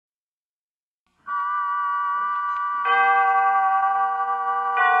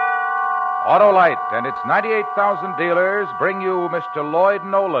Autolite and its 98,000 dealers bring you Mr. Lloyd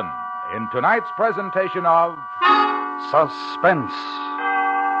Nolan in tonight's presentation of Suspense.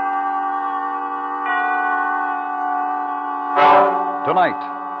 Tonight,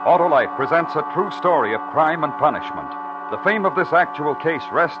 Autolite presents a true story of crime and punishment. The fame of this actual case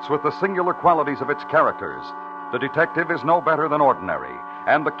rests with the singular qualities of its characters. The detective is no better than ordinary,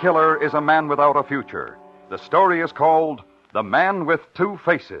 and the killer is a man without a future. The story is called The Man with Two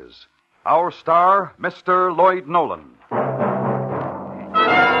Faces. Our star, Mr. Lloyd Nolan.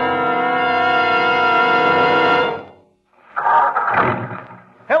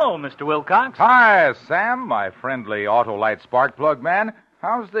 Hello, Mr. Wilcox. Hi, Sam, my friendly Autolite spark plug man.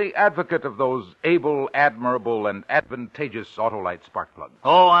 How's the advocate of those able, admirable, and advantageous Autolite spark plugs?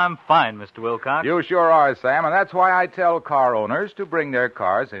 Oh, I'm fine, Mr. Wilcox. You sure are, Sam, and that's why I tell car owners to bring their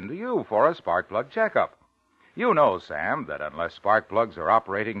cars into you for a spark plug checkup. You know, Sam, that unless spark plugs are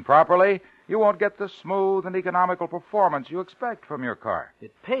operating properly, you won't get the smooth and economical performance you expect from your car.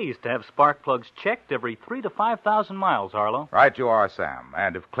 It pays to have spark plugs checked every 3,000 to 5,000 miles, Arlo. Right you are, Sam.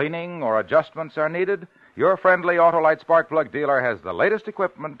 And if cleaning or adjustments are needed, your friendly Autolite spark plug dealer has the latest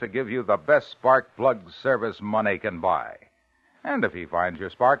equipment to give you the best spark plug service money can buy. And if he finds your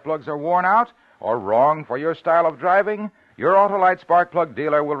spark plugs are worn out or wrong for your style of driving, your Autolite spark plug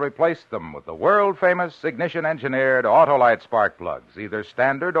dealer will replace them with the world-famous ignition-engineered Autolite spark plugs, either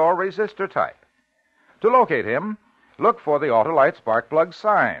standard or resistor type. To locate him, look for the Autolite spark plug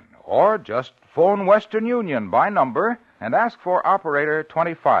sign, or just phone Western Union by number and ask for Operator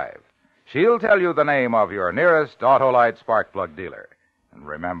 25. She'll tell you the name of your nearest Autolite spark plug dealer. And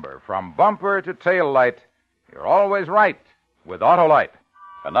remember, from bumper to tail light, you're always right with Autolite.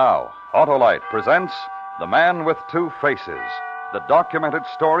 And now, Autolite presents The Man with Two Faces, the documented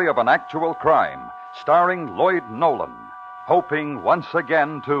story of an actual crime, starring Lloyd Nolan, hoping once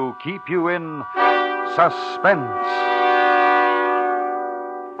again to keep you in suspense.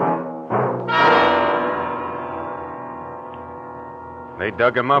 They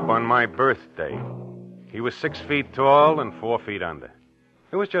dug him up on my birthday. He was 6 feet tall and 4 feet under.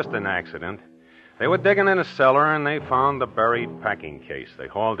 It was just an accident. They were digging in a cellar, and they found the buried packing case. They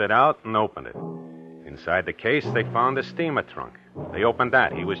hauled it out and opened it. Inside the case, they found a steamer trunk. They opened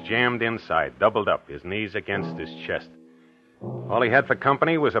that. He was jammed inside, doubled up, his knees against his chest. All he had for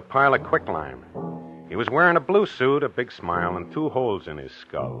company was a pile of quicklime. He was wearing a blue suit, a big smile, and 2 holes in his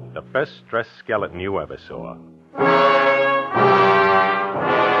skull. The best-dressed skeleton you ever saw.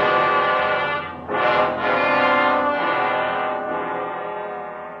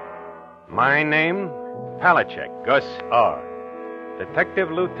 My name, Palachek, Gus R.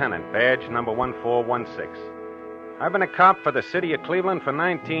 Detective Lieutenant, badge number 1416. I've been a cop for the city of Cleveland for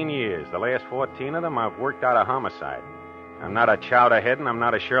 19 years. The last 14 of them, I've worked out a homicide. I'm not a chowderhead, and I'm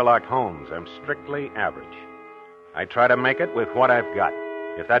not a Sherlock Holmes. I'm strictly average. I try to make it with what I've got.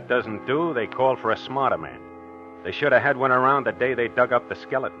 If that doesn't do, they call for a smarter man. They should have had one around the day they dug up the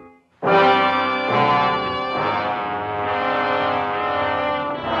skeleton.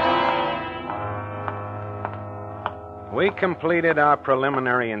 We completed our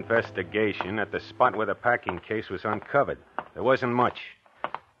preliminary investigation at the spot where the packing case was uncovered. There wasn't much.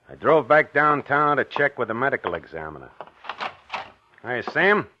 I drove back downtown to check with the medical examiner. Hi,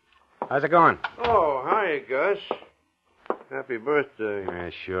 Sam. How's it going? Oh, hi, Gus. Happy birthday. Yeah,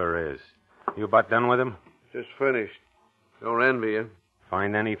 sure is. You about done with him? Just finished. Don't envy you.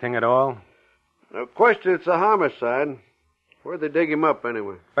 Find anything at all? No question it's a homicide. Where'd they dig him up,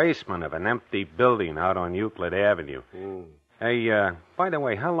 anyway? Basement of an empty building out on Euclid Avenue. Hey, by the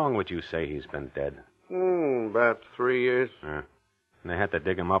way, how long would you say he's been dead? About 3 years. And they had to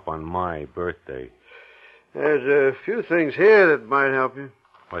dig him up on my birthday. There's a few things here that might help you.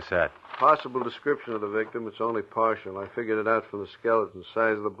 What's that? Possible description of the victim. It's only partial. I figured it out from the skeleton,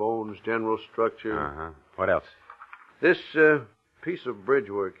 size of the bones, general structure. Uh-huh. What else? This piece of bridge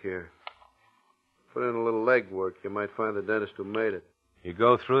work here. Put in a little leg work. You might find the dentist who made it. You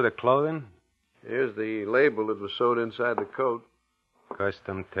go through the clothing? Here's the label that was sewed inside the coat.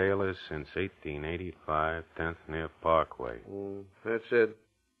 Custom tailors since 1885, 10th near Parkway. That's it.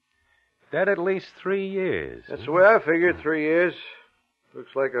 Dead at least 3 years. That's the way I figured, 3 years.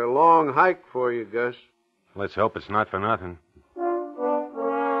 Looks like a long hike for you, Gus. Let's hope it's not for nothing.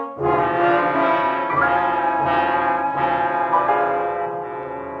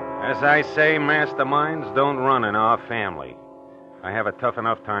 As I say, masterminds don't run in our family. I have a tough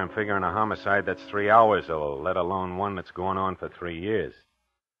enough time figuring a homicide that's 3 hours old, let alone one that's going on for 3 years.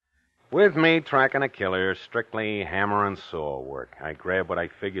 With me, tracking a killer, strictly hammer and saw work. I grab what I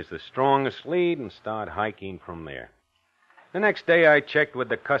figure's the strongest lead and start hiking from there. The next day, I checked with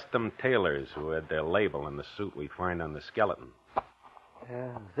the custom tailors who had their label on the suit we find on the skeleton.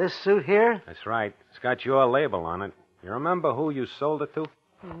 This suit here? That's right. It's got your label on it. You remember who you sold it to?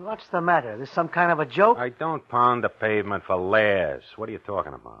 What's the matter? This some kind of a joke? I don't pound the pavement for laughs. What are you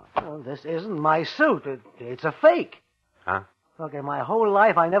talking about? Well, this isn't my suit. It's a fake. Huh? Look, in my whole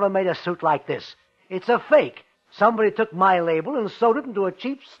life, I never made a suit like this. It's a fake. Somebody took my label and sewed it into a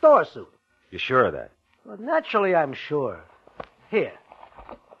cheap store suit. You sure of that? Well, naturally, I'm sure. Here.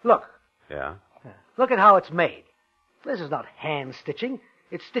 Look. Yeah? Look at how it's made. This is not hand stitching.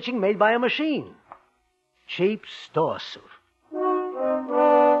 It's stitching made by a machine. Cheap store suit.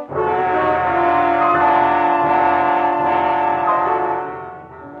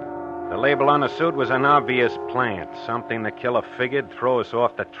 The label on the suit was an obvious plant, something the killer figured throw us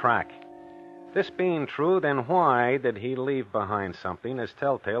off the track. This being true, then why did he leave behind something as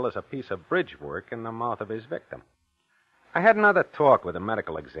telltale as a piece of bridge work in the mouth of his victim? I had another talk with the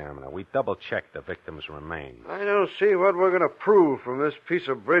medical examiner. We double-checked the victim's remains. I don't see what we're going to prove from this piece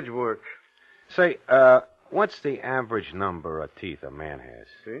of bridge work. Say, what's the average number of teeth a man has?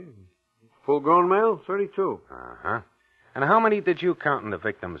 See? Full-grown male, 32. Uh-huh. And how many did you count in the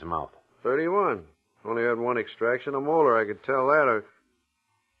victim's mouth? 31. Only had one extraction, a molar, I could tell that.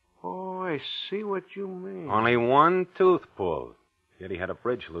 Oh, I see what you mean. Only one tooth pulled. Yet he had a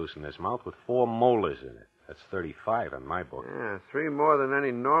bridge loose in his mouth with 4 molars in it. That's 35 in my book. Yeah, 3 more than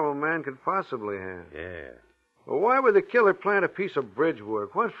any normal man could possibly have. Yeah. Well, why would the killer plant a piece of bridge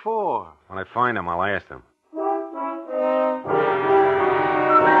work? What for? When I find him, I'll ask him.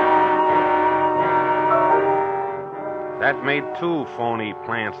 That made 2 phony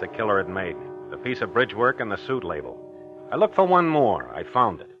plants the killer had made. The piece of bridge work and the suit label. I looked for one more. I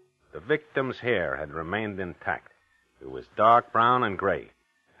found it. The victim's hair had remained intact. It was dark brown and gray.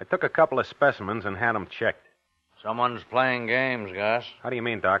 I took a couple of specimens and had them checked. Someone's playing games, Gus. How do you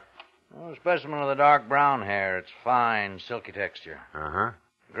mean, Doc? A specimen of the dark brown hair. It's fine, silky texture. Uh-huh.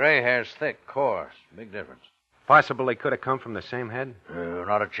 Gray hair's thick, coarse. Big difference. Possible they could have come from the same head?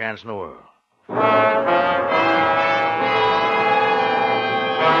 Not a chance in the world.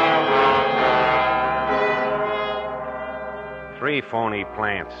 3 phony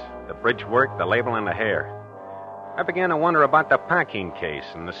plants. The bridge work, the label, and the hair. I began to wonder about the packing case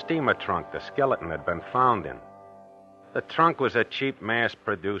and the steamer trunk the skeleton had been found in. The trunk was a cheap,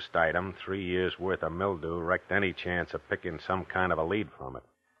 mass-produced item. 3 years' worth of mildew wrecked any chance of picking some kind of a lead from it.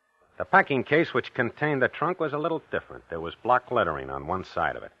 The packing case which contained the trunk was a little different. There was block lettering on one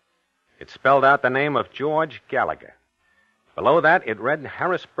side of it. It spelled out the name of George Gallagher. Below that, it read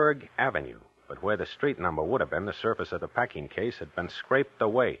Harrisburg Avenue, but where the street number would have been, the surface of the packing case had been scraped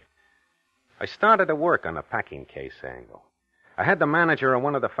away. I started to work on the packing case angle. I had the manager of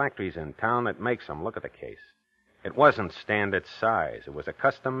one of the factories in town that makes them look at the case. It wasn't standard size. It was a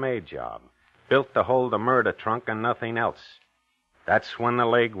custom-made job, built to hold the murder trunk and nothing else. That's when the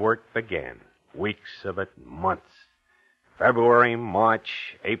legwork began. Weeks of it, months. February,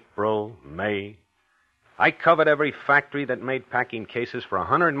 March, April, May. I covered every factory that made packing cases for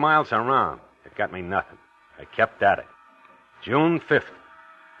 100 miles around. It got me nothing. I kept at it. June 5th.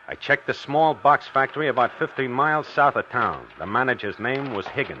 I checked a small box factory about 15 miles south of town. The manager's name was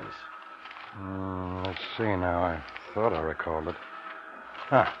Higgins. Let's see now. I thought I recalled it.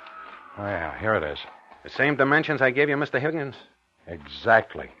 Oh, yeah, here it is. The same dimensions I gave you, Mr. Higgins?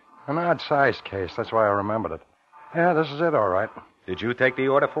 Exactly. An odd-sized case. That's why I remembered it. Yeah, this is it, all right. Did you take the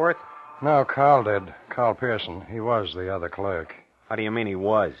order for it? No, Carl did. Carl Pearson. He was the other clerk. How do you mean he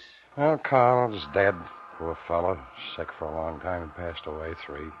was? Well, Carl is dead. Poor fellow. Sick for a long time and passed away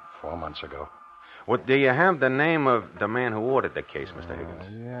 3-4 months ago. What, do you have the name of the man who ordered the case, Mr.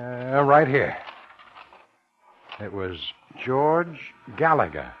 Higgins? Yeah, right here. It was George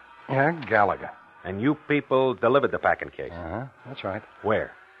Gallagher. Yeah, Gallagher. And you people delivered the packing case? Uh-huh, that's right.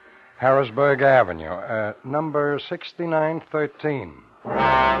 Where? Harrisburg Avenue, number 6913.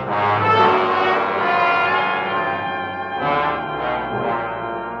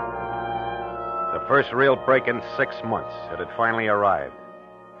 The first real break in 6 months. It had finally arrived.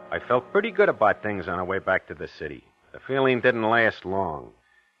 I felt pretty good about things on our way back to the city. The feeling didn't last long.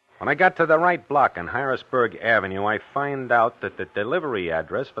 When I got to the right block on Harrisburg Avenue, I find out that the delivery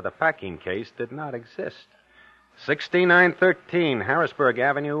address for the packing case did not exist. 6913 Harrisburg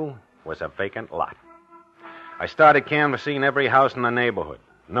Avenue was a vacant lot. I started canvassing every house in the neighborhood.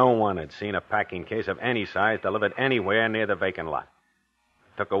 No one had seen a packing case of any size delivered anywhere near the vacant lot.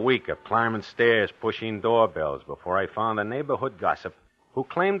 It took a week of climbing stairs, pushing doorbells, before I found a neighborhood gossip who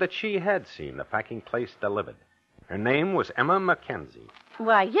claimed that she had seen the packing case delivered. Her name was Emma Mackenzie.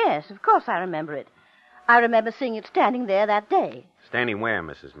 Why, yes, of course I remember it. I remember seeing it standing there that day. Standing where,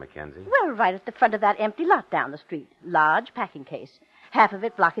 Mrs. Mackenzie? Well, right at the front of that empty lot down the street. Large packing case. Half of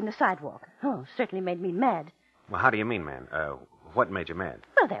it blocking the sidewalk. Oh, certainly made me mad. Well, how do you mean, ma'am? What made you mad?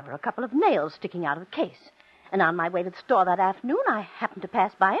 Well, there were a couple of nails sticking out of the case. And on my way to the store that afternoon, I happened to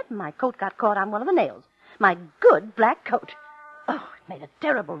pass by it, and my coat got caught on one of the nails. My good black coat. Oh, it made a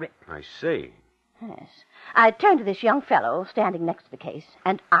terrible rip. I see. Yes. I turned to this young fellow standing next to the case,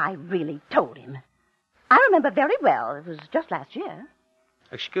 and I really told him. I remember very well. It was just last year.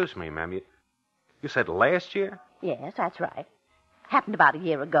 Excuse me, ma'am. You said last year? Yes, that's right. Happened about a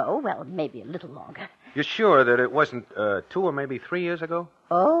year ago. Well, maybe a little longer. You're sure that it wasn't 2 or maybe 3 years ago?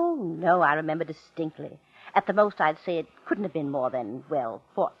 Oh, no, I remember distinctly. At the most, I'd say it couldn't have been more than,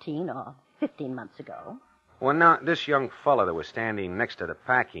 14 or 15 months ago. Well, now, this young fellow that was standing next to the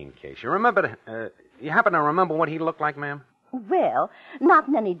packing case, you happen to remember what he looked like, ma'am? Well, not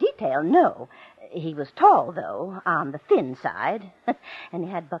in any detail, no. He was tall, though, on the thin side. And he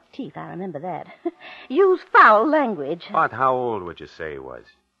had buck teeth, I remember that. Used foul language. About how old would you say he was?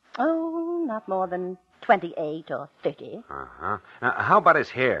 Oh, not more than 28 or 30. Uh-huh. Now, how about his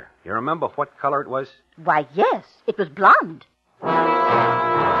hair? You remember what color it was? Why, yes, it was blonde.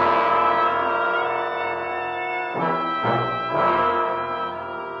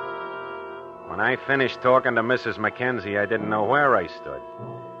 When I finished talking to Mrs. Mackenzie, I didn't know where I stood.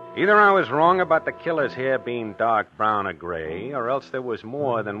 Either I was wrong about the killer's hair being dark brown or gray, or else there was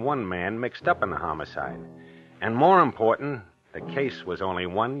more than one man mixed up in the homicide. And more important, the case was only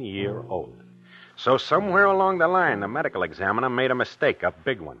 1 year old. So somewhere along the line, the medical examiner made a mistake, a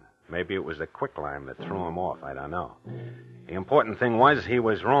big one. Maybe it was the quicklime that threw him off, I don't know. The important thing was he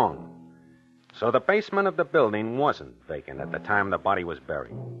was wrong. So the basement of the building wasn't vacant at the time the body was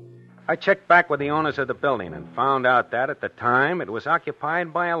buried. I checked back with the owners of the building and found out that at the time it was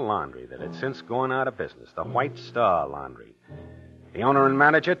occupied by a laundry that had since gone out of business, the White Star Laundry. The owner and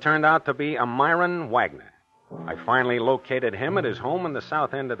manager turned out to be a Myron Wagner. I finally located him at his home in the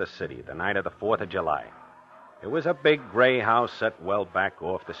south end of the city the night of the 4th of July. It was a big gray house set well back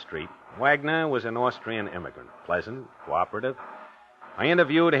off the street. Wagner was an Austrian immigrant, pleasant, cooperative. I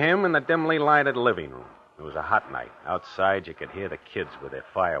interviewed him in the dimly lighted living room. It was a hot night. Outside, you could hear the kids with their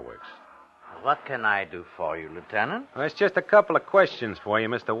fireworks. What can I do for you, Lieutenant? Well, it's just a couple of questions for you,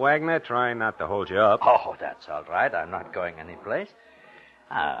 Mr. Wagner. Try not to hold you up. Oh, that's all right. I'm not going anyplace.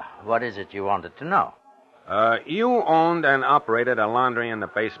 What is it you wanted to know? You owned and operated a laundry in the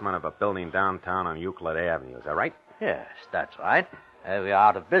basement of a building downtown on Euclid Avenue. Is that right? Yes, that's right. We're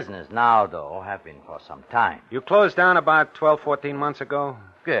out of business now, though. Have been for some time. You closed down about 12, 14 months ago?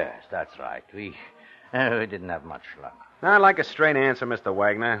 Yes, that's right. We didn't have much luck. Now, I'd like a straight answer, Mr.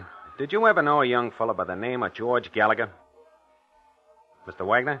 Wagner. Did you ever know a young fellow by the name of George Gallagher? Mr.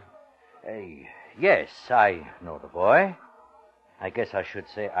 Wagner? Yes, I know the boy. I guess I should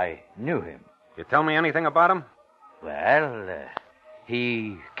say I knew him. You tell me anything about him? Well,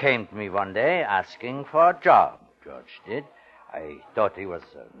 he came to me one day asking for a job, George did. I thought he was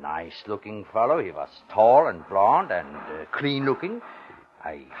a nice-looking fellow. He was tall and blond and clean-looking.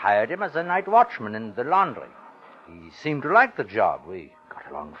 I hired him as a night watchman in the laundry. He seemed to like the job. We got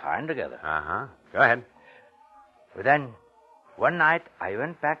along fine together. Uh-huh. Go ahead. But then, one night, I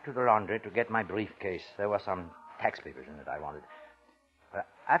went back to the laundry to get my briefcase. There were some tax papers in it I wanted.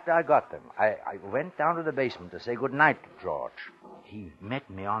 After I got them, I went down to the basement to say goodnight to George. He met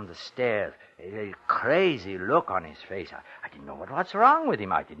me on the stairs, a crazy look on his face. I didn't know what's wrong with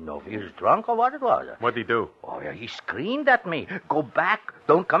him. I didn't know if he was drunk or what it was. What'd he do? Oh, yeah, he screamed at me. Go back.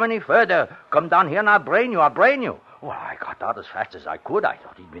 Don't come any further. Come down here and I'll brain you. I'll brain you. Well, I got out as fast as I could. I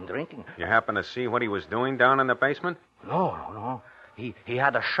thought he'd been drinking. You happen to see what he was doing down in the basement? No. He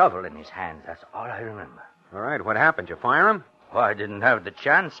had a shovel in his hands. That's all I remember. All right, what happened? You fire him? Oh, I didn't have the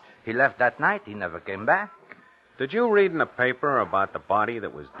chance. He left that night. He never came back. Did you read in the paper about the body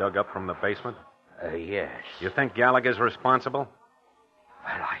that was dug up from the basement? Yes. You think Gallagher's responsible?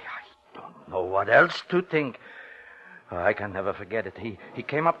 Well, I don't know what else to think. Oh, I can never forget it. He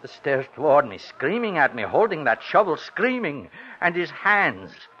came up the stairs toward me, screaming at me, holding that shovel, screaming. And his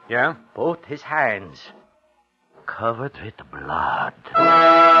hands. Yeah? Both his hands. Covered with blood.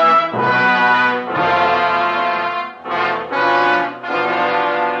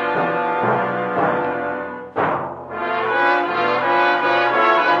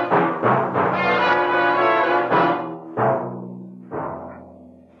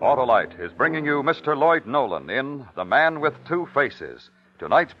 Autolite is bringing you Mr. Lloyd Nolan in The Man with Two Faces.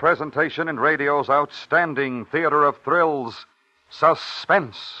 Tonight's presentation in radio's outstanding theater of thrills,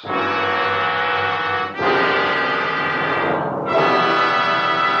 Suspense.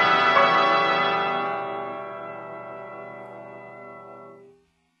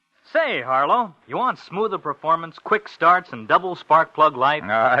 Say, Harlow, you want smoother performance, quick starts, and double spark plug light?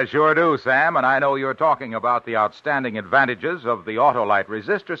 I sure do, Sam, and I know you're talking about the outstanding advantages of the Autolite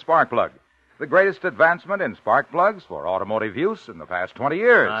resistor spark plug, the greatest advancement in spark plugs for automotive use in the past 20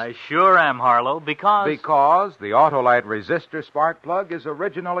 years. I sure am, Harlow, because... Because the Autolite resistor spark plug is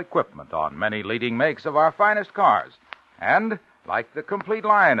original equipment on many leading makes of our finest cars, and, like the complete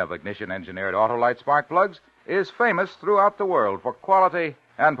line of ignition-engineered Autolite spark plugs, is famous throughout the world for quality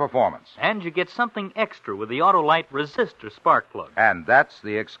and performance. And you get something extra with the Autolite resistor spark plug. And that's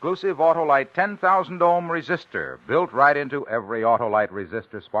the exclusive Autolite 10,000 ohm resistor built right into every Autolite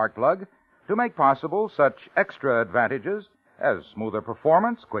resistor spark plug to make possible such extra advantages as smoother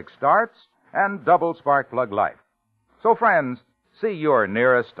performance, quick starts, and double spark plug life. So, friends, see your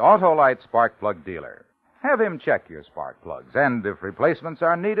nearest Autolite spark plug dealer. Have him check your spark plugs, and if replacements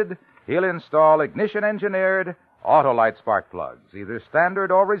are needed, he'll install ignition-engineered Autolite spark plugs, either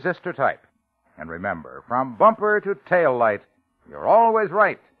standard or resistor type. And remember, from bumper to tail light, you're always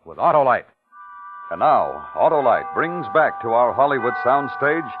right with Autolite. And now, Autolite brings back to our Hollywood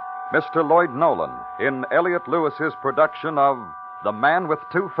soundstage Mr. Lloyd Nolan in Elliot Lewis's production of The Man with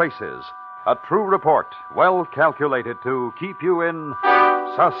Two Faces, a true report well calculated to keep you in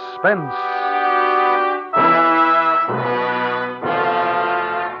suspense.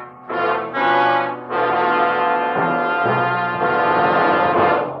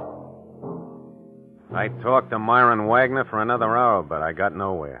 I talked to Myron Wagner for another hour, but I got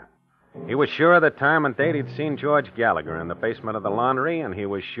nowhere. He was sure of the time and date he'd seen George Gallagher in the basement of the laundry, and he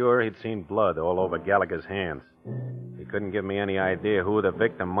was sure he'd seen blood all over Gallagher's hands. He couldn't give me any idea who the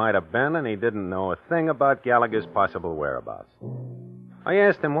victim might have been, and he didn't know a thing about Gallagher's possible whereabouts. I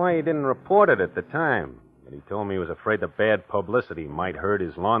asked him why he didn't report it at the time, but he told me he was afraid the bad publicity might hurt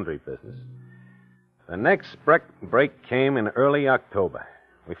his laundry business. The next break came in early October.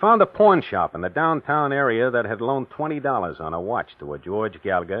 We found a pawn shop in the downtown area that had loaned $20 on a watch to a George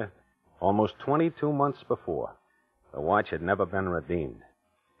Gallagher almost 22 months before. The watch had never been redeemed.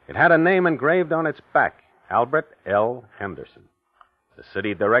 It had a name engraved on its back, Albert L. Henderson. The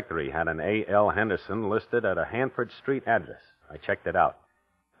city directory had an A.L. Henderson listed at a Hanford Street address. I checked it out.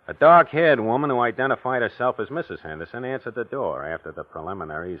 A dark-haired woman who identified herself as Mrs. Henderson answered the door. After the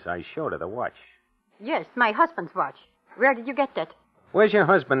preliminaries, I showed her the watch. Yes, my husband's watch. Where did you get that? Where's your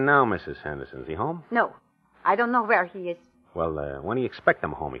husband now, Mrs. Henderson? Is he home? No. I don't know where he is. Well, when do you expect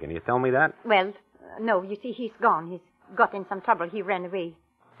him home? Can you tell me that? Well, no. You see, he's gone. He's got in some trouble. He ran away.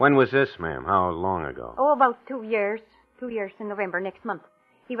 When was this, ma'am? How long ago? Oh, about 2 years. 2 years in November next month.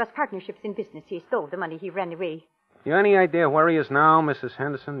 He was partnerships in business. He stole the money. He ran away. You any idea where he is now, Mrs.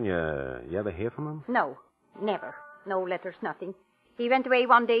 Henderson? You ever hear from him? No. Never. No letters, nothing. He went away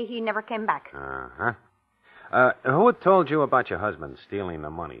one day. He never came back. Uh-huh. Who had told you about your husband stealing the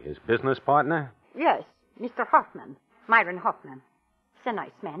money? His business partner? Yes, Mr. Hoffman. Myron Hoffman. He's a nice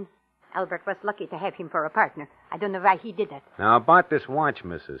man. Albert was lucky to have him for a partner. I don't know why he did that. Now, about this watch,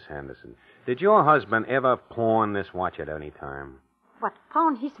 Mrs. Henderson. Did your husband ever pawn this watch at any time? What,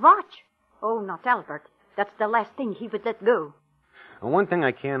 pawn his watch? Oh, not Albert. That's the last thing he would let go. One thing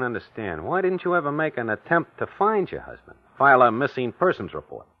I can't understand. Why didn't you ever make an attempt to find your husband? File a missing persons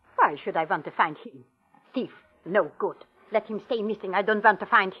report? Why should I want to find him? Thief. No good. Let him stay missing. I don't want to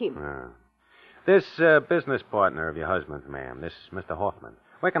find him. This business partner of your husband's, ma'am, this Mr. Hoffman,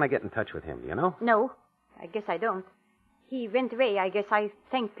 where can I get in touch with him, do you know? No, I guess I don't. He went away, I guess, I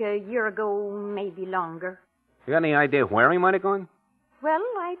think a year ago, maybe longer. You got any idea where he might have gone? Well,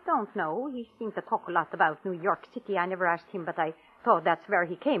 I don't know. He seemed to talk a lot about New York City. I never asked him, but I thought that's where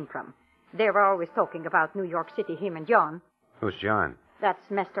he came from. They were always talking about New York City, him and John. Who's John? That's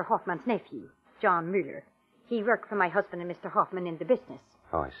Mr. Hoffman's nephew, John Mueller. He worked for my husband and Mr. Hoffman in the business.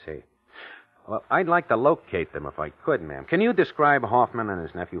 Oh, I see. Well, I'd like to locate them if I could, ma'am. Can you describe Hoffman and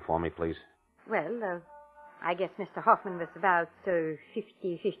his nephew for me, please? Well, I guess Mr. Hoffman was about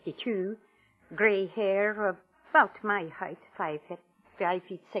 50, 52, gray hair, about my height, 5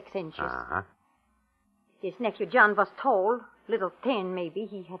 feet 6 inches. Uh-huh. His nephew John was tall, little thin maybe.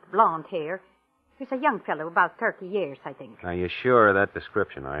 He had blonde hair. He was a young fellow, about 30 years, I think. Are you sure of that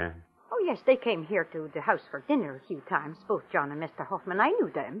description, are you? Oh, yes, they came here to the house for dinner a few times, both John and Mr. Hoffman. I knew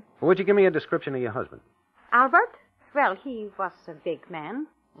them. Would you give me a description of your husband? Albert? Well, he was a big man,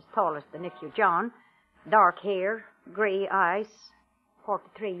 as tall as the nephew John. Dark hair, gray eyes,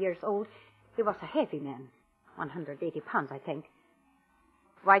 43 years old. He was a heavy man, 180 pounds, I think.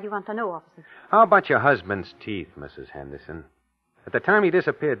 Why do you want to know, officer? How about your husband's teeth, Mrs. Henderson? At the time he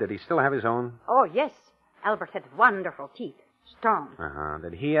disappeared, did he still have his own? Oh, yes. Albert had wonderful teeth. Strong. Uh-huh.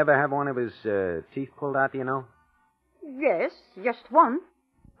 Did he ever have one of his teeth pulled out, do you know? Yes, just one.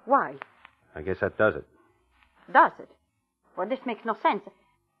 Why? I guess that does it. Does it? Well, this makes no sense.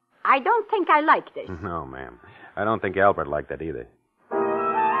 I don't think I like this. No, ma'am. I don't think Albert liked that either.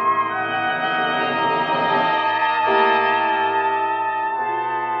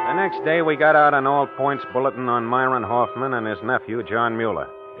 The next day, we got out an all-points bulletin on Myron Hoffman and his nephew, John Mueller,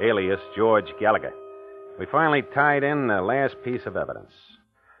 alias George Gallagher. We finally tied in the last piece of evidence.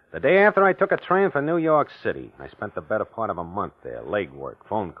 The day after, I took a train for New York City. I spent the better part of a month there. Legwork,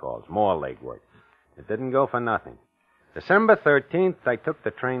 phone calls, more legwork. It didn't go for nothing. December 13th, I took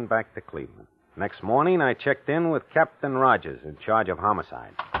the train back to Cleveland. Next morning, I checked in with Captain Rogers in charge of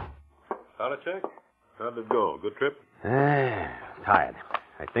homicide. Palachek? How'd it go? Good trip? Tired.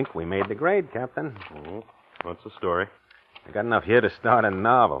 I think we made the grade, Captain. Oh, what's the story? I got enough here to start a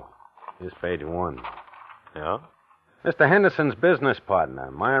novel. Here's page 1. Yeah? Mr. Henderson's business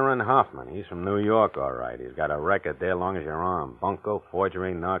partner, Myron Hoffman. He's from New York, all right. He's got a record there long as your arm. Bunco,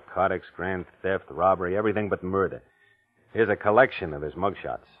 forgery, narcotics, grand theft, robbery, everything but murder. Here's a collection of his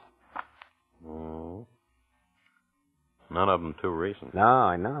mugshots. Oh. None of them too recent. No,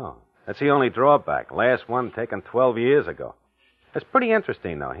 I know. That's the only drawback. Last one taken 12 years ago. It's pretty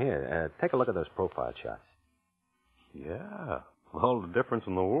interesting, though. Here, take a look at those profile shots. Yeah. All the difference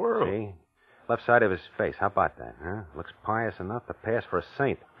in the world. See? Left side of his face. How about that, huh? Looks pious enough to pass for a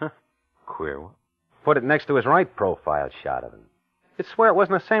saint. Huh. Queer one. Put it next to his right profile shot of him. You'd swear it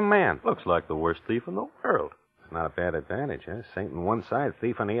wasn't the same man. Looks like the worst thief in the world. It's not a bad advantage, huh? Saint on one side,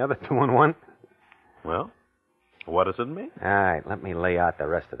 thief on the other, 2 on 1. Well, what does it mean? All right, let me lay out the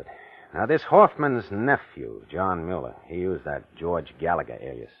rest of it. Now, this Hoffman's nephew, John Mueller, he used that George Gallagher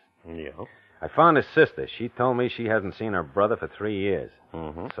alias. Yeah. I found his sister. She told me she hasn't seen her brother for 3 years.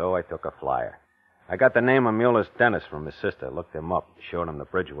 Mm-hmm. So I took a flyer. I got the name of Mueller's dentist from his sister, looked him up, showed him the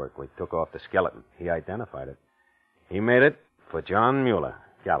bridge work we took off the skeleton. He identified it. He made it for John Mueller,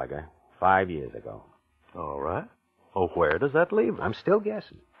 Gallagher, 5 years ago. All right. Oh, where does that leave us? I'm still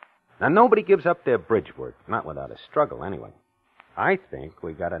guessing. Now, nobody gives up their bridge work, not without a struggle, anyway. I think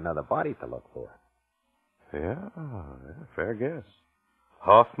we got another body to look for. Yeah, fair guess.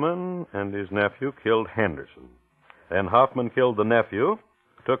 Hoffman and his nephew killed Henderson. Then Hoffman killed the nephew,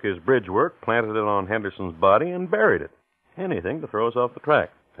 took his bridge work, planted it on Henderson's body, and buried it. Anything to throw us off the track.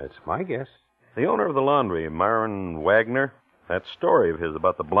 That's my guess. The owner of the laundry, Myron Wagner, that story of his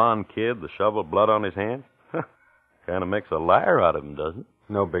about the blonde kid, the shovel, blood on his hands, kind of makes a liar out of him, doesn't it?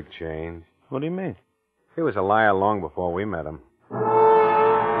 No big change. What do you mean? He was a liar long before we met him.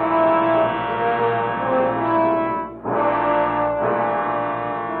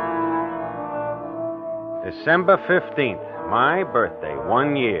 December 15th, my birthday,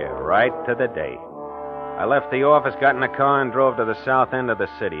 1 year, right to the day. I left the office, got in a car, and drove to the south end of the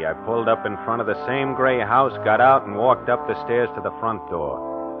city. I pulled up in front of the same gray house, got out, and walked up the stairs to the front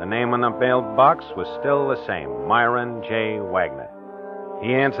door. The name on the mailbox was still the same, Myron J. Wagner.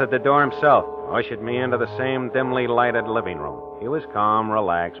 He answered the door himself, ushered me into the same dimly lighted living room. He was calm,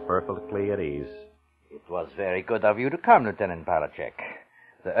 relaxed, perfectly at ease. It was very good of you to come, Lieutenant Palachek.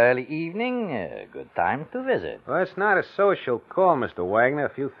 The early evening, a good time to visit. Well, it's not a social call, Mr. Wagner.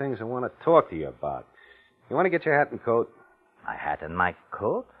 A few things I want to talk to you about. You want to get your hat and coat? My hat and my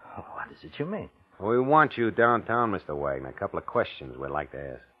coat? Oh, what is it you mean? We want you downtown, Mr. Wagner. A couple of questions we'd like to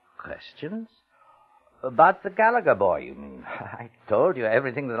ask. Questions? About the Gallagher boy, you mean? I told you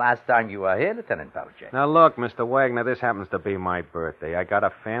everything the last time you were here, Lieutenant Palachek. Now, look, Mr. Wagner, this happens to be my birthday. I got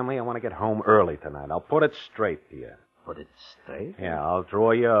a family. I want to get home early tonight. I'll put it straight to you. Put it straight? Yeah, I'll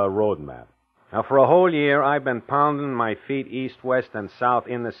draw you a road map. Now, for a whole year, I've been pounding my feet east, west, and south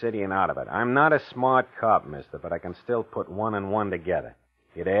in the city and out of it. I'm not a smart cop, mister, but I can still put 1 and 1 together.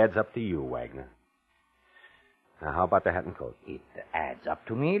 It adds up to you, Wagner. Now, how about the hat and coat? It adds up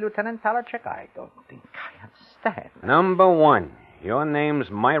to me, Lieutenant Palachek. I don't think I understand. Number 1, your name's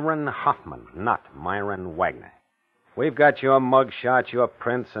Myron Hoffman, not Myron Wagner. We've got your mug shots, your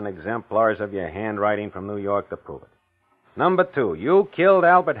prints, and exemplars of your handwriting from New York to prove it. Number 2, you killed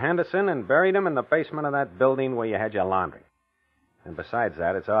Albert Henderson and buried him in the basement of that building where you had your laundry. And besides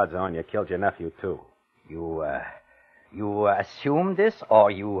that, it's odds on you killed your nephew, too. You assume this, or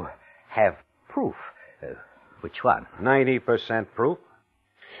you have proof? Which one? 90% proof.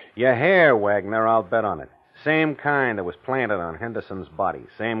 Your hair, Wagner, I'll bet on it. Same kind that was planted on Henderson's body.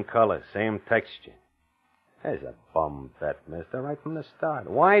 Same color, same texture. There's a bum bet, mister, right from the start.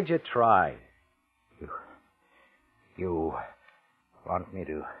 Why'd you try? You want me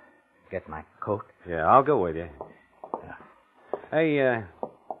to get my coat? Yeah, I'll go with you. Yeah. Hey,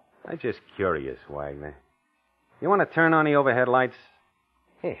 I'm just curious, Wagner. You want to turn on the overhead lights?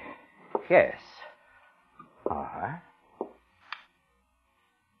 Hey, yes. All right.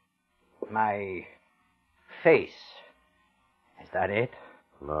 My face. Is that it?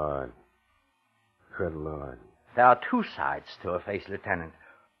 Lord. Good Lord. There are two sides to a face, Lieutenant.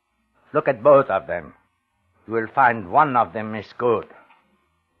 Look at both of them. You will find one of them is good.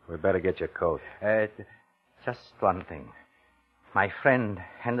 We better get your coat. Just one thing. My friend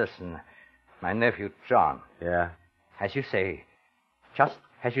Henderson, my nephew John. Yeah? As you say, just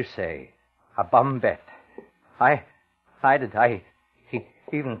as you say, a bum bet. I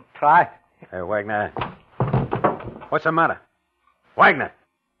even try. Hey, Wagner. What's the matter? Wagner!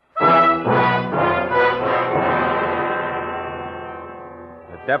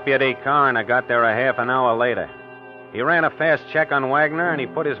 The deputy coroner got there a half an hour later. He ran a fast check on Wagner, and he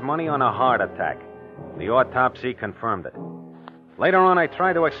put his money on a heart attack. The autopsy confirmed it. Later on, I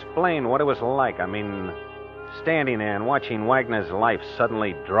tried to explain what it was like. I mean, standing there and watching Wagner's life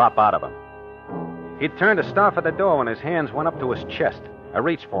suddenly drop out of him. He turned to stop at the door when his hands went up to his chest. I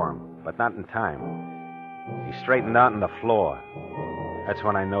reached for him, but not in time. He straightened out on the floor. That's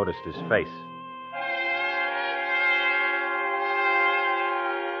when I noticed his face.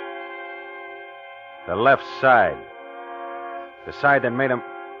 The left side. The side that made him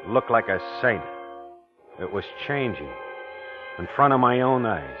look like a saint. It was changing in front of my own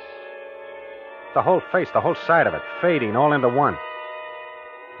eyes. The whole face, the whole side of it, fading all into one.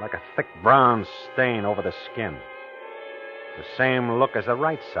 Like a thick brown stain over the skin. The same look as the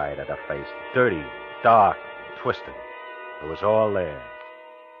right side of the face. Dirty, dark, twisted. It was all there.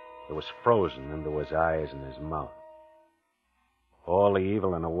 It was frozen into his eyes and his mouth. All the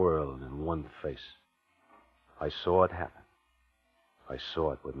evil in the world in one face. I saw it happen. I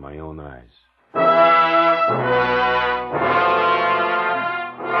saw it with my own eyes.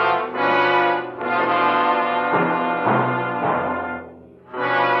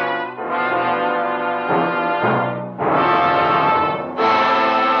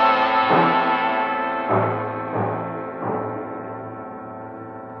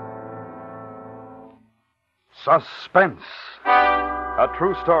 Suspense. A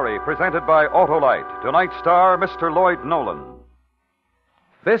true story presented by Autolite. Tonight's star, Mr. Lloyd Nolan.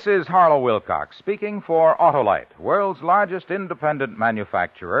 This is Harlow Wilcox speaking for Autolite, world's largest independent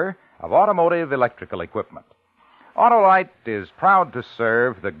manufacturer of automotive electrical equipment. Autolite is proud to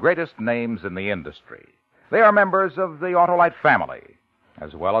serve the greatest names in the industry. They are members of the Autolite family,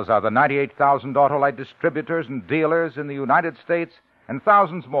 as well as are the 98,000 Autolite distributors and dealers in the United States and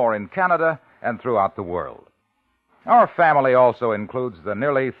thousands more in Canada and throughout the world. Our family also includes the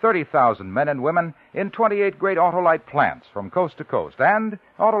nearly 30,000 men and women in 28 great Autolite plants from coast to coast and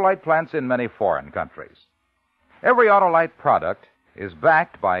Autolite plants in many foreign countries. Every Autolite product is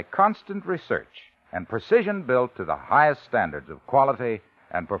backed by constant research and precision built to the highest standards of quality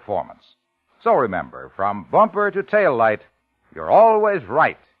and performance. So remember, from bumper to tail light, you're always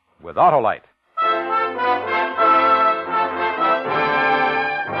right with Autolite.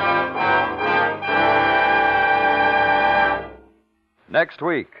 Next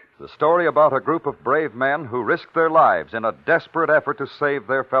week, the story about a group of brave men who risked their lives in a desperate effort to save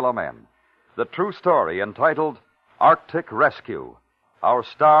their fellow men. The true story entitled Arctic Rescue. Our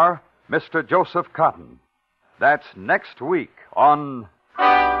star, Mr. Joseph Cotton. That's next week on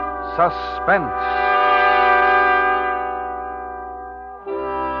Suspense.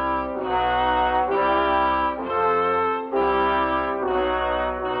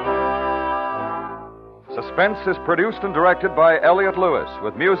 Suspense is produced and directed by Elliott Lewis,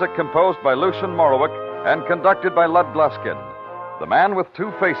 with music composed by Lucian Morowick and conducted by Lud Gluskin. The Man with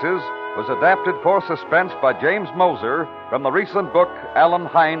Two Faces was adapted for Suspense by James Moser from the recent book Alan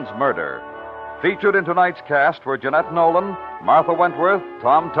Hines' Murder. Featured in tonight's cast were Jeanette Nolan, Martha Wentworth,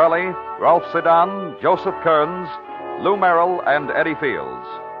 Tom Tully, Ralph Sedan, Joseph Kearns, Lou Merrill, and Eddie Fields.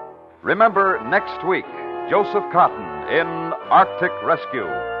 Remember, next week, Joseph Cotton in Arctic Rescue.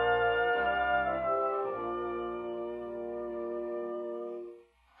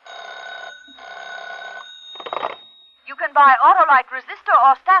 You can buy Autolite resistor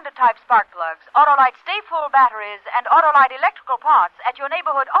or standard type spark plugs, Autolite stay full batteries, and Autolite electrical parts at your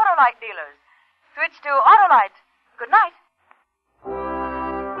neighborhood Autolite dealers. Switch to Autolite. Good night.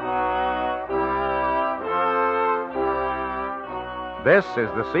 This is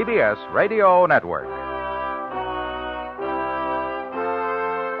the CBS Radio Network.